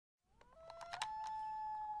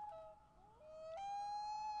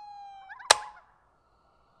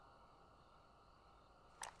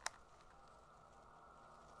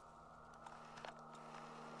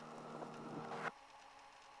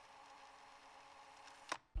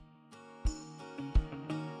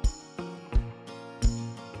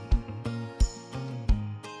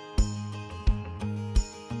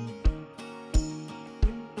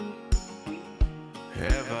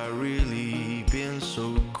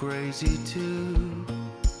crazy too,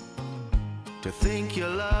 to think your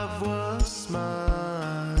love was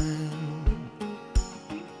mine,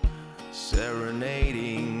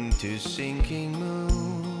 serenading to sinking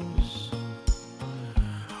moons.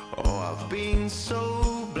 Oh, I've been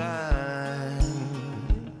so blind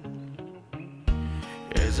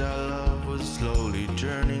as our love was slowly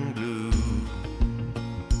turning blue.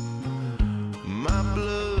 My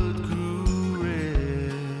blood grew red.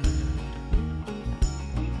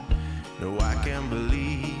 No, I can't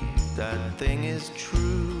believe that thing is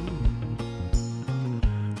true.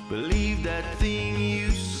 Believe that thing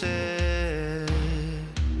you said.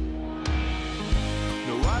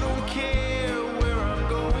 No, I don't care where I'm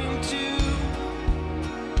going to.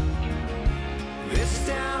 This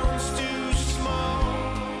town's too small.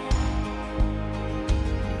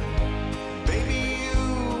 Baby, you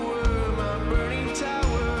were my burning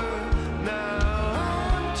tower. Now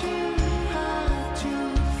I'm too high to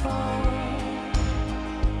fall.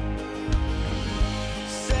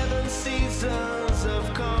 7 seasons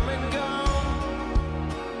have come and gone,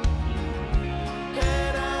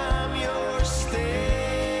 and I'm yours still.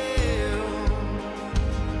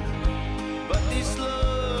 But this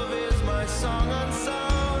love is my song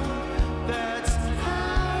unsung. That's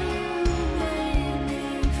how you made me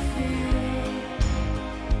feel.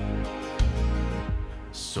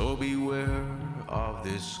 So beware of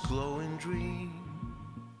this glowing dream.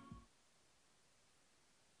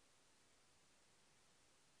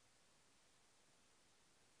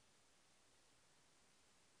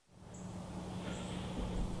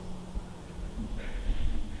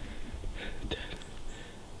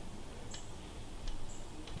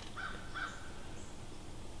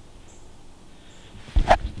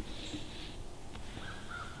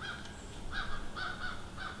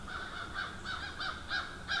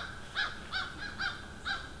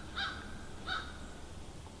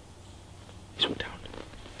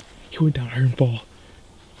 He went down iron ball.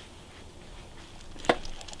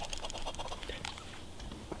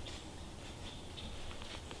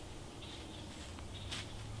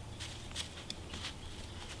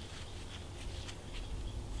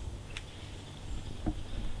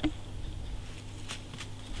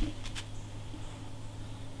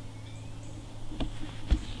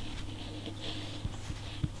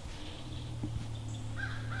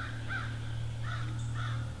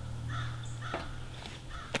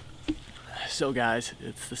 So guys,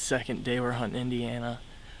 it's the second day we're hunting Indiana.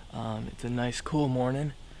 It's a nice cool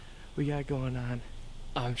morning we got going on.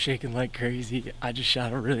 I'm shaking like crazy. I just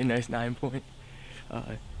shot a really nice 9-point.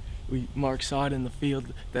 Mark saw it in the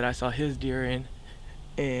field that I saw his deer in,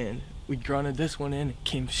 and we grunted this one in. It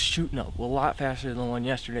came shooting up a lot faster than the one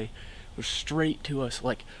yesterday. It was straight to us,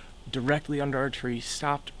 like directly under our tree,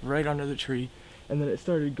 stopped right under the tree, and then it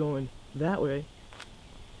started going that way,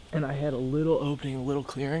 and I had a little opening, a little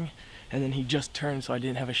clearing, and then he just turned, so I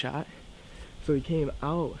didn't have a shot. So he came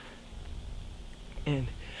out, and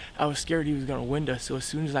I was scared he was gonna wind us. So as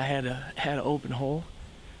soon as I had an open hole,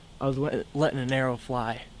 I was letting an arrow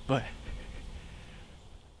fly. But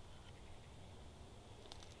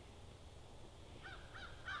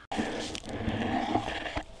oh,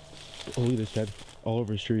 look at this, Ted, all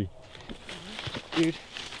over his tree, dude.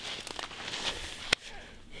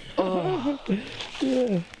 Oh,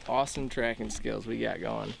 yeah. Awesome tracking skills we got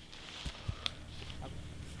going.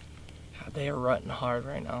 They are rutting hard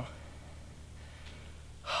right now.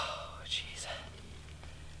 Oh, jeez.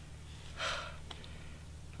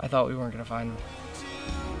 I thought we weren't gonna find them.